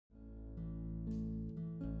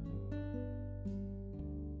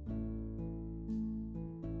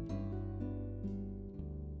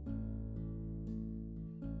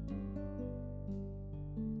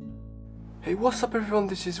Hey, what's up everyone,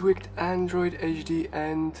 this is Wicked Android HD,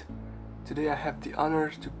 and today I have the honor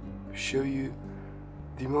to show you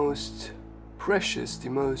the most precious, the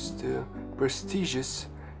most prestigious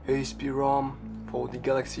ASP ROM for the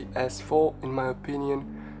Galaxy S4 in my opinion,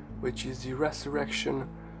 which is the Resurrection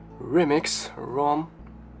Remix ROM.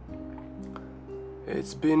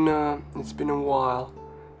 It's been a while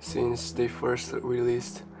since they first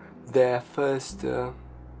released their first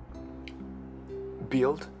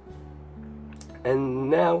build, and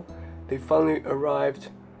now they finally arrived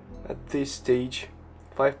at this stage,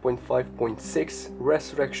 5.5.6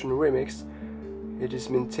 Resurrection Remix. It is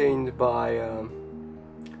maintained by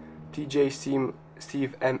TJ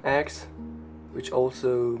Steve MX, which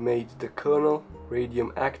also made the kernel,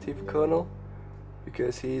 Radium Active kernel,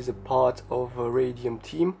 because he is a part of a Radium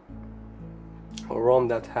team, a ROM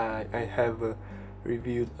that I have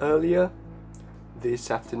reviewed earlier this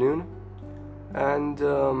afternoon. And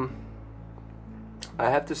I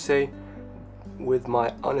have to say, with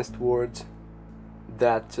my honest words,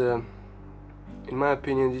 that in my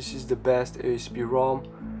opinion this is the best ASP ROM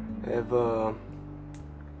ever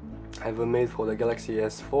made for the Galaxy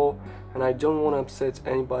S4, and I don't want to upset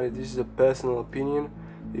anybody. This is a personal opinion.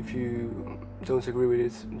 If you don't agree with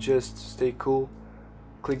it, just stay cool,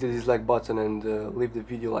 click the dislike button and leave the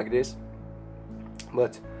video like this.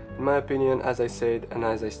 But in my opinion, as I said and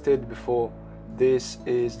as I stated before, this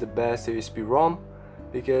is the best ASP ROM,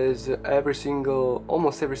 because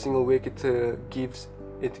almost every single week it gives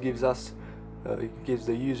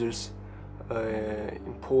the users an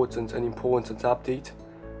important update.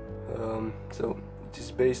 So it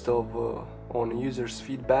is based on users'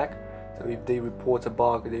 feedback. So if they report a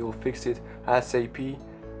bug, they will fix it ASAP,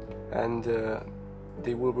 and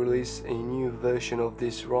they will release a new version of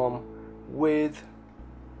this ROM with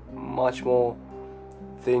much more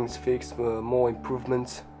things fixed, more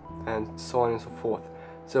improvements, and so on and so forth.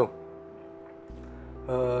 So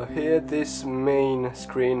here, this main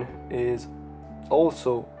screen is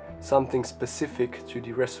also something specific to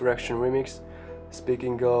the Resurrection Remix.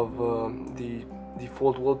 Speaking of the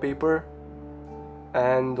default wallpaper,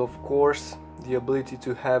 and of course the ability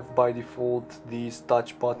to have by default these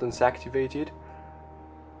touch buttons activated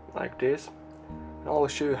like this. And I will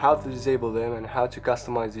show you how to disable them and how to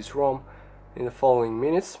customize this ROM in the following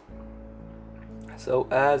minutes. So,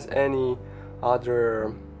 as any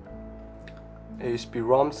other ASP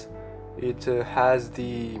ROMs, it has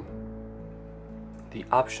the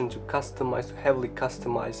option to customize, to heavily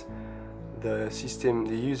customize the system,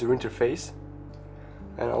 the user interface,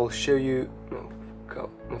 and I will show you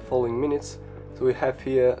in the following minutes. So we have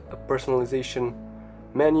here a personalization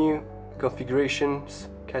menu, configurations,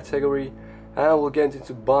 category, and I will get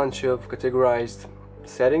into a bunch of categorized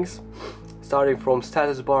settings, starting from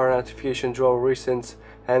status bar, notification drawer, recent,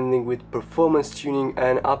 ending with performance tuning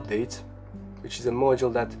and updates, which is a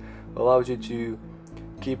module that allows you to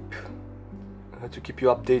keep you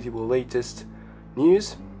updated with latest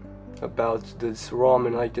news about this ROM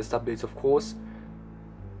and latest updates, of course,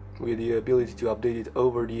 with the ability to update it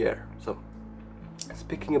over the air. So,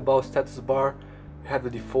 speaking about status bar, you have the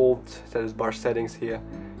default status bar settings here,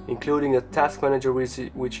 including the task manager,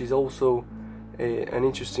 which is also an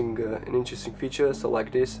interesting feature. So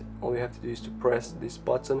like this, all you have to do is to press this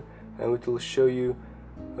button and it will show you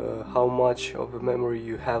how much of the memory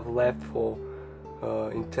you have left for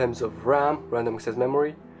in terms of RAM, random access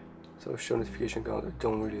memory. So show notification count, I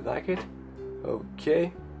don't really like it.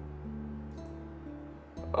 Okay.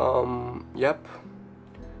 Yep.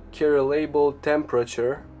 Carrier label,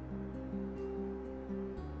 temperature.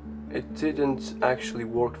 It didn't actually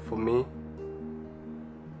work for me.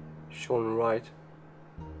 Shown right,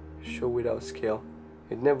 show without scale.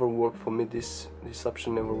 It never worked for me. This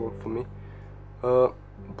option never worked for me.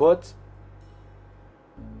 But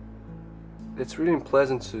it's really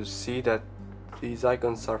unpleasant to see that these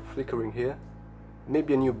icons are flickering here.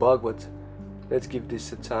 Maybe a new bug, but let's give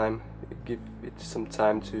this a time. Give it some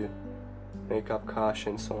time to make up cache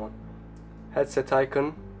and so on. Headset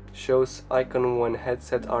icon shows icon when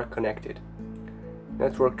headset are connected.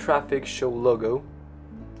 Network traffic, show logo.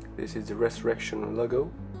 This is the Resurrection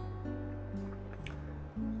logo.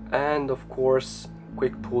 And of course,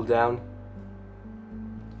 quick pull down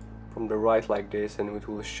from the right like this, and it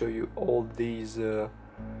will show you all these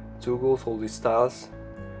toggles, all these styles.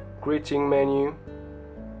 Greeting menu,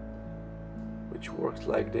 which works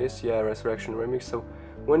like this. Yeah, Resurrection Remix. So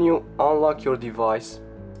when you unlock your device,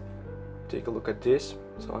 take a look at this.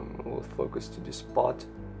 So I will focus to this spot.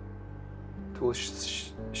 It will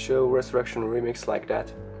show Resurrection Remix like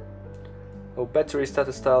that. Oh, battery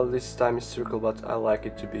status style, this time is circle, but I like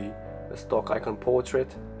it to be a stock icon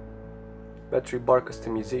portrait. Battery bar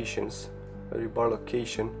customizations, battery bar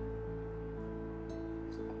location.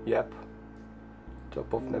 Yep.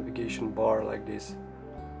 Top of navigation bar like this,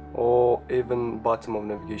 or even bottom of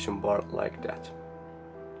navigation bar like that.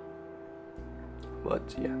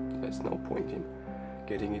 But yeah, there's no point in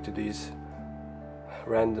getting into these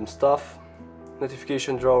random stuff.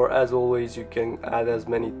 Notification drawer, as always, you can add as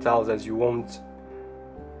many tiles as you want,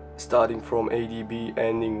 starting from ADB,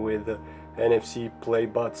 ending with NFC, play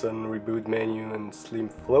button, reboot menu, and slim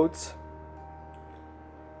floats,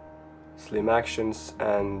 slim actions,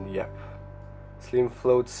 and yep. Slim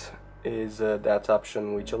floats is that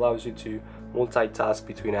option which allows you to multitask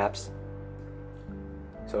between apps.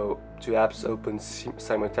 So two apps open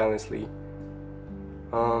simultaneously.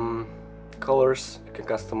 Colors, you can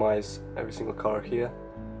customize every single color here,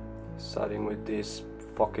 starting with this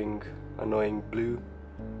fucking annoying blue,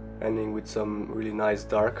 ending with some really nice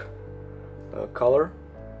dark color.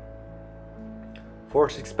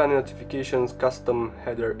 Force expanded notifications, custom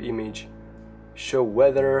header image, show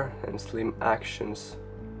weather, and slim actions.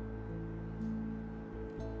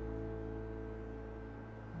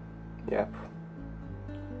 Yep.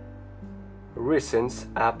 Recents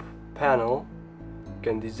app panel,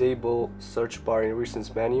 can disable search bar in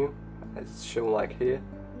recents menu as shown like here,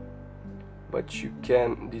 but you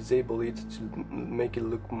can disable it to make it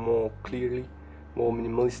look more clearly, more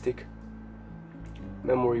minimalistic.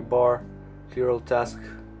 Memory bar, clear all task,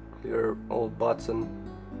 clear all button,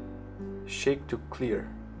 shake to clear.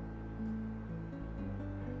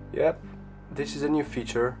 Yep, this is a new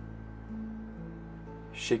feature,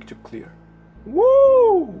 shake to clear.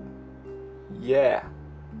 Woo! Yeah,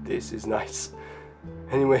 this is nice.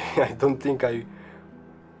 Anyway, I don't think I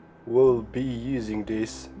will be using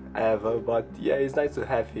this ever, but yeah, it's nice to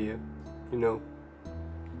have here, you know.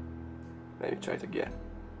 Let me try it again,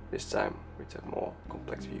 this time with a more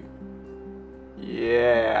complex view.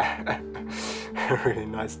 Yeah, really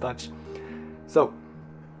nice touch. So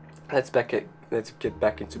let's get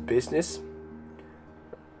back into business.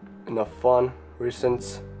 Enough fun,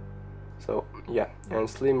 recents. So yeah, and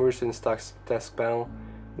slim recent task panel,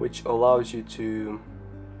 which allows you to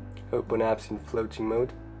open apps in floating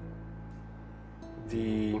mode.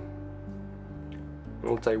 The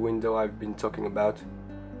multi-window I've been talking about.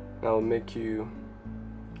 I'll make you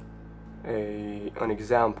an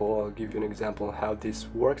example. I'll give you an example of how this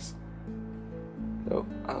works. So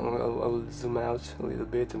I will zoom out a little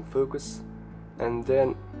bit and focus, and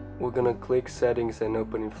then we're gonna click settings and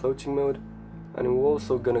open in floating mode, and we're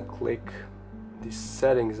also gonna click this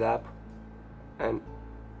settings app and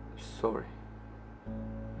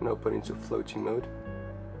open into floating mode.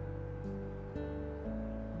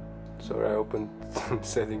 Sorry, I opened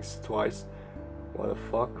settings twice. What the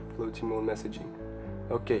fuck? Floating mode messaging.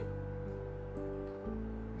 Okay.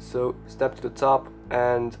 So snap to the top,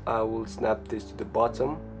 and I will snap this to the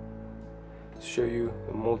bottom to show you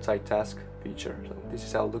the multitask feature. So this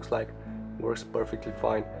is how it looks like. Works perfectly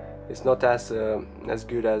fine. It's not as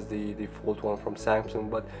good as the default one from Samsung,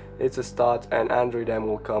 but it's a start, and Android M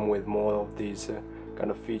will come with more of these kind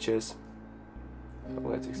of features. So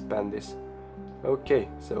let's expand this. Okay,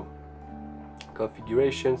 so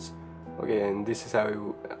configurations. Okay, and this is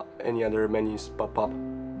how any other menus pop up.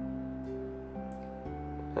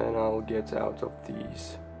 And I'll get out of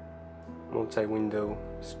these multi-window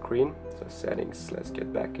screen. So settings, let's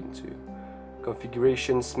get back into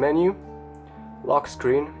configurations menu. Lock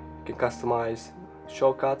screen, you can customize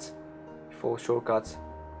shortcuts, default shortcuts.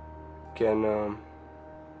 You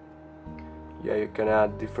can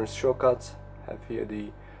add different shortcuts. Have here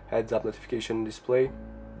the heads up notification display.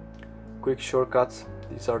 Quick shortcuts,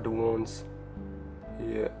 these are the ones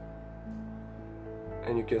here,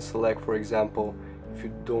 and you can select, for example, if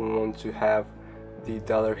you don't want to have the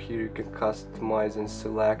dollar here, you can customize and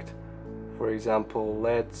select. For example,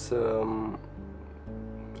 let's open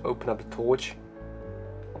up the torch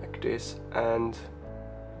like this, and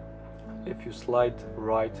if you slide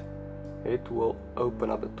right, it will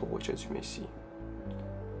open up the torch, as you may see.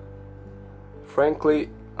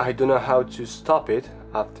 Frankly, I don't know how to stop it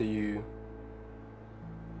after you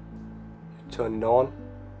turn it on,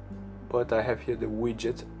 but I have here the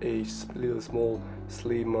widget, a little small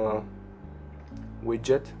slim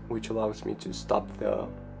widget, which allows me to stop the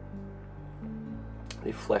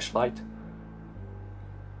flashlight.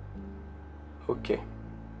 Okay.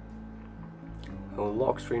 On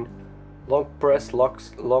lock screen, long press lock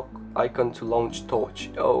icon to launch torch.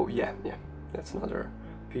 Oh yeah, that's another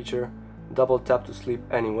feature. Double tap to sleep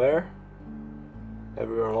anywhere.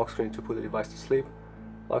 Everywhere on lock screen to put the device to sleep.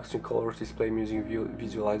 Lockscreen colors display music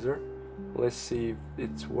visualizer. Let's see if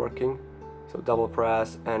it's working. So double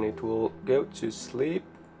press and it will go to sleep.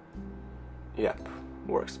 Yep,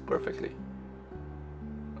 works perfectly.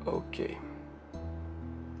 Okay.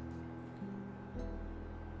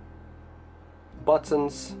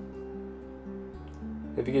 Buttons,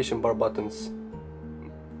 navigation bar buttons,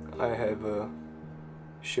 I have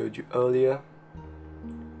showed you earlier.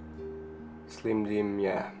 Slim dim,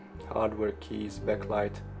 yeah. Hardware keys,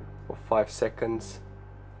 backlight for 5 seconds.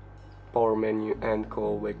 Power menu, end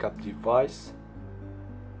call, wake up device.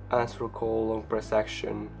 Answer call, long press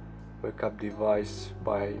action, wake up device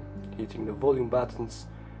by hitting the volume buttons,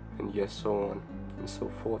 and yes, so on and so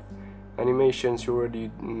forth. Animations, you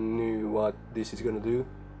already knew what this is gonna do.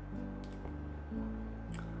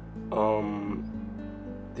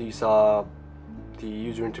 These are the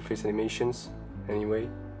user interface animations anyway.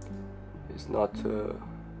 It's not a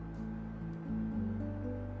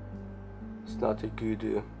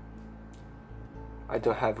good I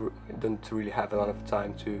don't really have a lot of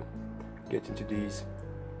time to get into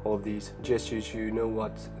all of these gestures. You know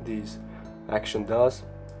what this action does.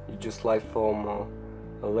 You just slide from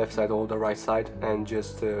the left side or the right side and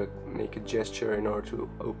just make a gesture in order to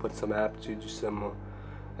open some app to do some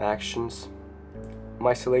actions.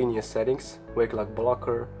 Miscellaneous settings, wake lock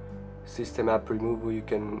blocker, system app removal, you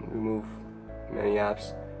can remove many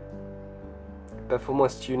apps.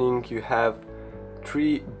 Performance tuning, you have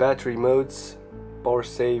 3 battery modes: power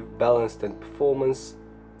save, balanced and performance.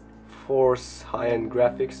 Force high-end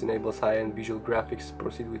graphics, enables high-end visual graphics,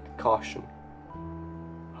 proceed with caution.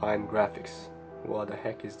 High-end graphics, what the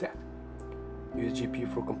heck is that? Use GPU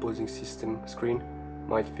for composing system screen,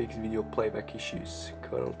 might fix video playback issues.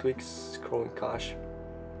 Kernel tweaks, scrolling cache,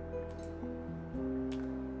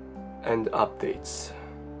 and updates.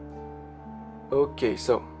 Okay,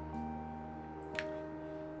 so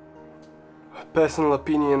personal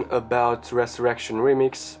opinion about Resurrection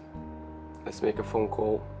Remix. Let's make a phone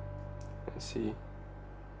call and see.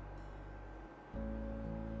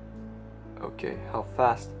 Okay, how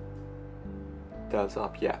fast? Dials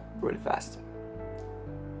up, yeah, really fast.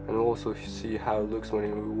 And we'll also see how it looks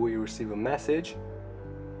when we receive a message.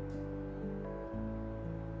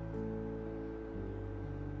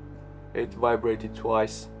 It vibrated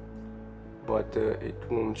twice, but it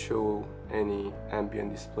won't show any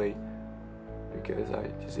ambient display because I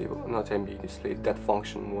disabled, not ambient display, that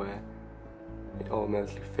function where it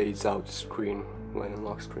automatically fades out the screen when on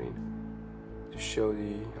lock screen to show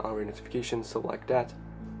the unread notifications. So like that,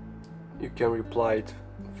 you can reply it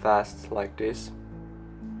fast like this.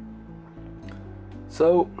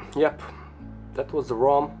 So yep, that was the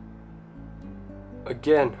ROM.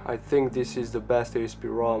 Again, I think this is the best USB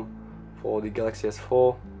ROM for the Galaxy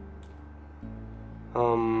S4,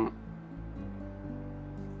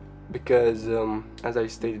 because as I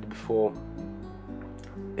stated before,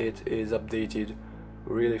 it is updated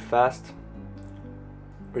really fast,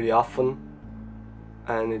 really often,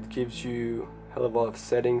 and it gives you a hell of a lot of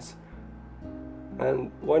settings.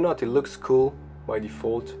 And why not? It looks cool by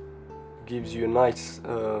default. It gives you a nice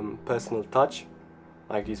personal touch,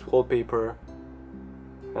 like this wallpaper.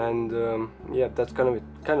 And yeah, that's kind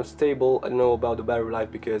of stable. I don't know about the battery life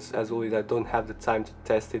because, as always, I don't have the time to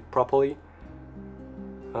test it properly.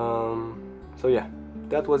 So yeah,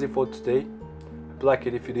 that was it for today. If you like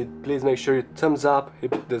it, if you did, please make sure you thumbs up,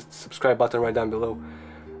 hit the subscribe button right down below,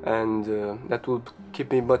 and that will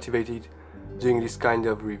keep me motivated doing this kind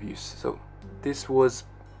of reviews. So this was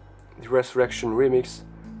the Resurrection Remix,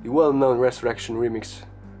 the well-known Resurrection Remix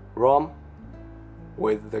ROM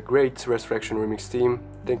with the great Resurrection Remix team.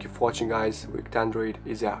 Thank you for watching, guys. Wicked Android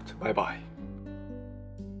is out. Bye bye.